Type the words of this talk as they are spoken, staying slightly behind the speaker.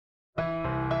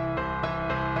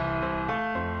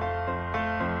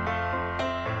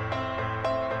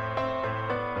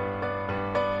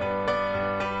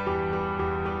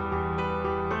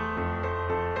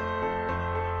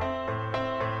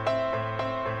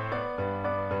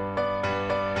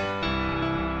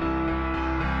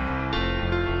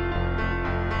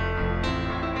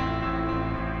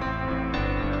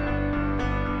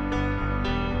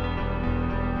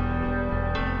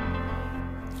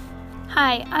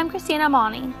Hi, I'm Christina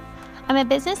Malney. I'm a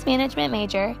business management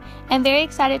major and very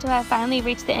excited to have finally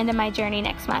reached the end of my journey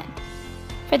next month.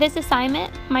 For this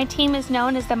assignment, my team is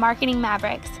known as the Marketing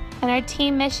Mavericks, and our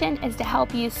team mission is to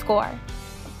help you score.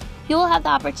 You will have the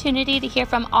opportunity to hear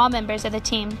from all members of the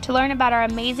team to learn about our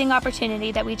amazing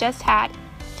opportunity that we just had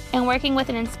and working with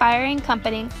an inspiring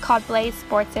company called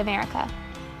BlazeSports America.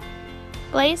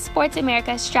 BlazeSports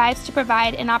America strives to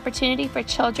provide an opportunity for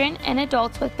children and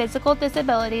adults with physical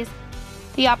disabilities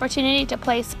the opportunity to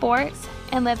play sports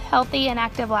and live healthy and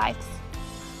active lives.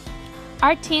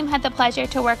 Our team had the pleasure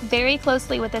to work very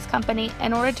closely with this company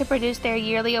in order to produce their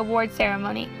yearly award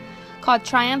ceremony called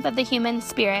Triumph of the Human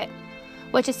Spirit,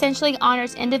 which essentially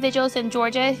honors individuals in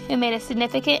Georgia who made a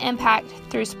significant impact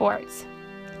through sports.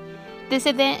 This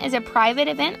event is a private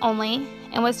event only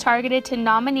and was targeted to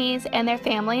nominees and their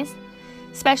families,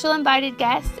 special invited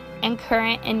guests, and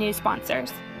current and new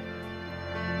sponsors.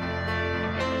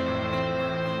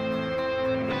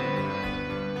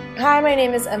 Hi, my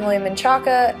name is Emily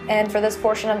Menchaca, and for this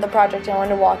portion of the project I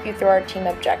want to walk you through our team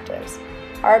objectives.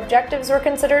 Our objectives were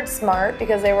considered SMART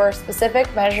because they were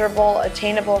specific, measurable,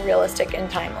 attainable, realistic, and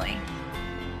timely.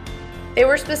 They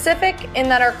were specific in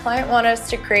that our client wanted us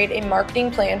to create a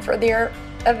marketing plan for their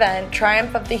event,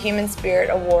 Triumph of the Human Spirit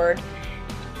Award,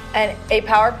 and a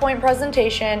PowerPoint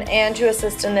presentation, and to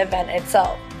assist in the event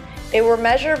itself. They were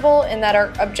measurable in that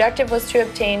our objective was to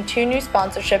obtain 2 new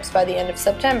sponsorships by the end of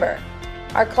September.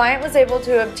 Our client was able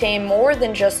to obtain more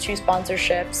than just 2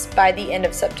 sponsorships by the end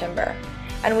of September,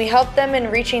 and we helped them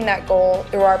in reaching that goal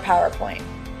through our PowerPoint.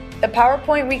 The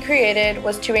PowerPoint we created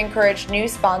was to encourage new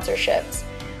sponsorships.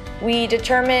 We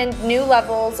determined new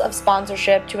levels of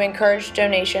sponsorship to encourage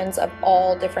donations of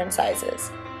all different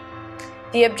sizes.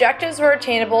 The objectives were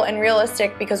attainable and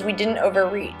realistic because we didn't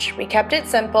overreach. We kept it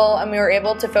simple and we were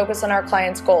able to focus on our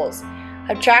clients' goals.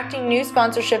 Attracting new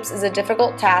sponsorships is a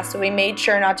difficult task, so we made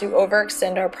sure not to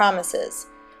overextend our promises.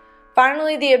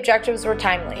 Finally, the objectives were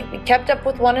timely. We kept up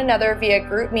with one another via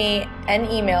GroupMe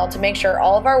and email to make sure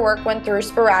all of our work went through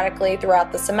sporadically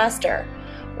throughout the semester.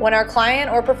 When our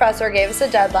client or professor gave us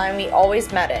a deadline, we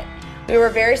always met it. We were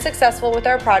very successful with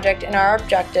our project and our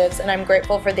objectives, and I'm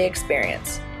grateful for the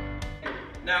experience.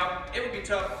 Now, it would be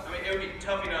tough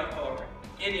enough for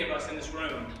any of us in this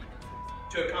room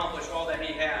to accomplish all that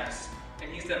he has.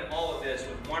 And he's done all of this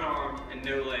with 1 arm and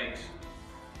no legs.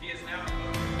 He is now...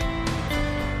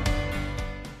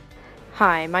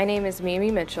 Hi, my name is Mimi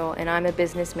Mitchell, and I'm a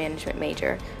business management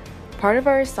major. Part of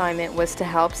our assignment was to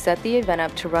help set the event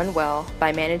up to run well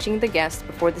by managing the guests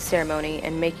before the ceremony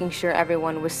and making sure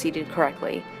everyone was seated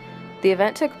correctly. The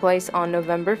event took place on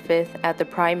November 5th at the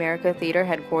Primerica Theater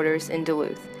headquarters in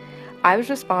Duluth. I was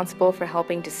responsible for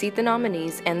helping to seat the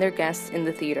nominees and their guests in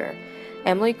the theater.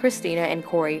 Emily, Christina, and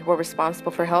Corey were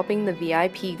responsible for helping the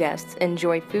VIP guests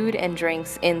enjoy food and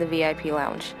drinks in the VIP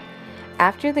lounge.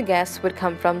 After the guests would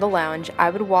come from the lounge,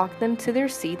 I would walk them to their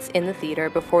seats in the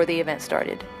theater before the event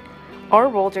started. Our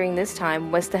role during this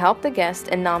time was to help the guests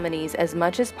and nominees as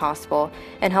much as possible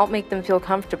and help make them feel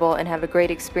comfortable and have a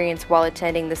great experience while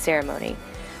attending the ceremony.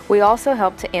 We also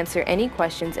helped to answer any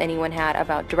questions anyone had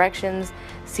about directions,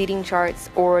 seating charts,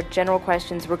 or general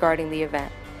questions regarding the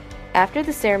event. After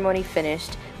the ceremony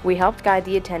finished, we helped guide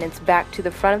the attendants back to the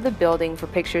front of the building for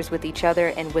pictures with each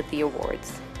other and with the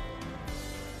awards.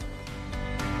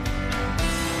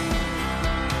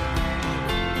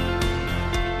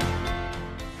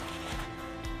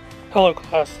 Hello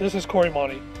class, this is Corey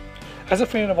Monty. As a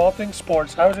fan of all things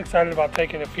sports, I was excited about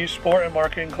taking a few sport and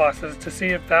marketing classes to see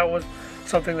if that was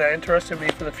something that interested me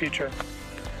for the future.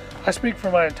 I speak for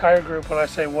my entire group when I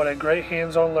say what a great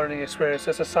hands-on learning experience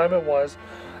this assignment was,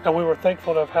 and we were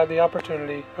thankful to have had the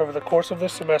opportunity over the course of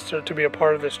this semester to be a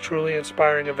part of this truly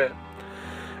inspiring event.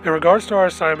 In regards to our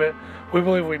assignment, we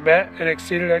believe we met and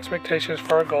exceeded expectations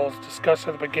for our goals discussed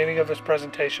at the beginning of this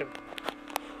presentation.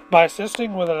 By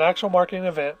assisting with an actual marketing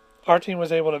event, our team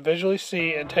was able to visually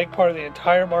see and take part of the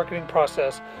entire marketing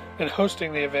process in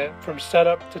hosting the event from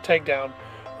setup to takedown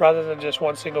rather than just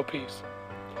one single piece.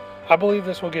 I believe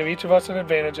this will give each of us an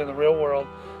advantage in the real world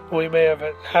when we may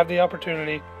have the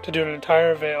opportunity to do an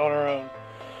entire event on our own.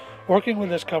 Working with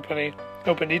this company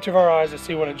opened each of our eyes to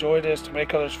see what a joy it is to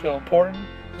make others feel important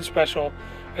and special,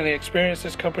 and the experience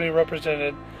this company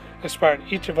represented inspired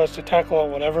each of us to tackle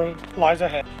on whatever lies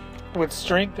ahead with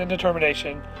strength and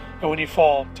determination, and when you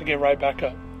fall, to get right back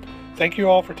up. Thank you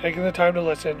all for taking the time to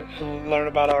listen and learn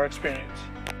about our experience.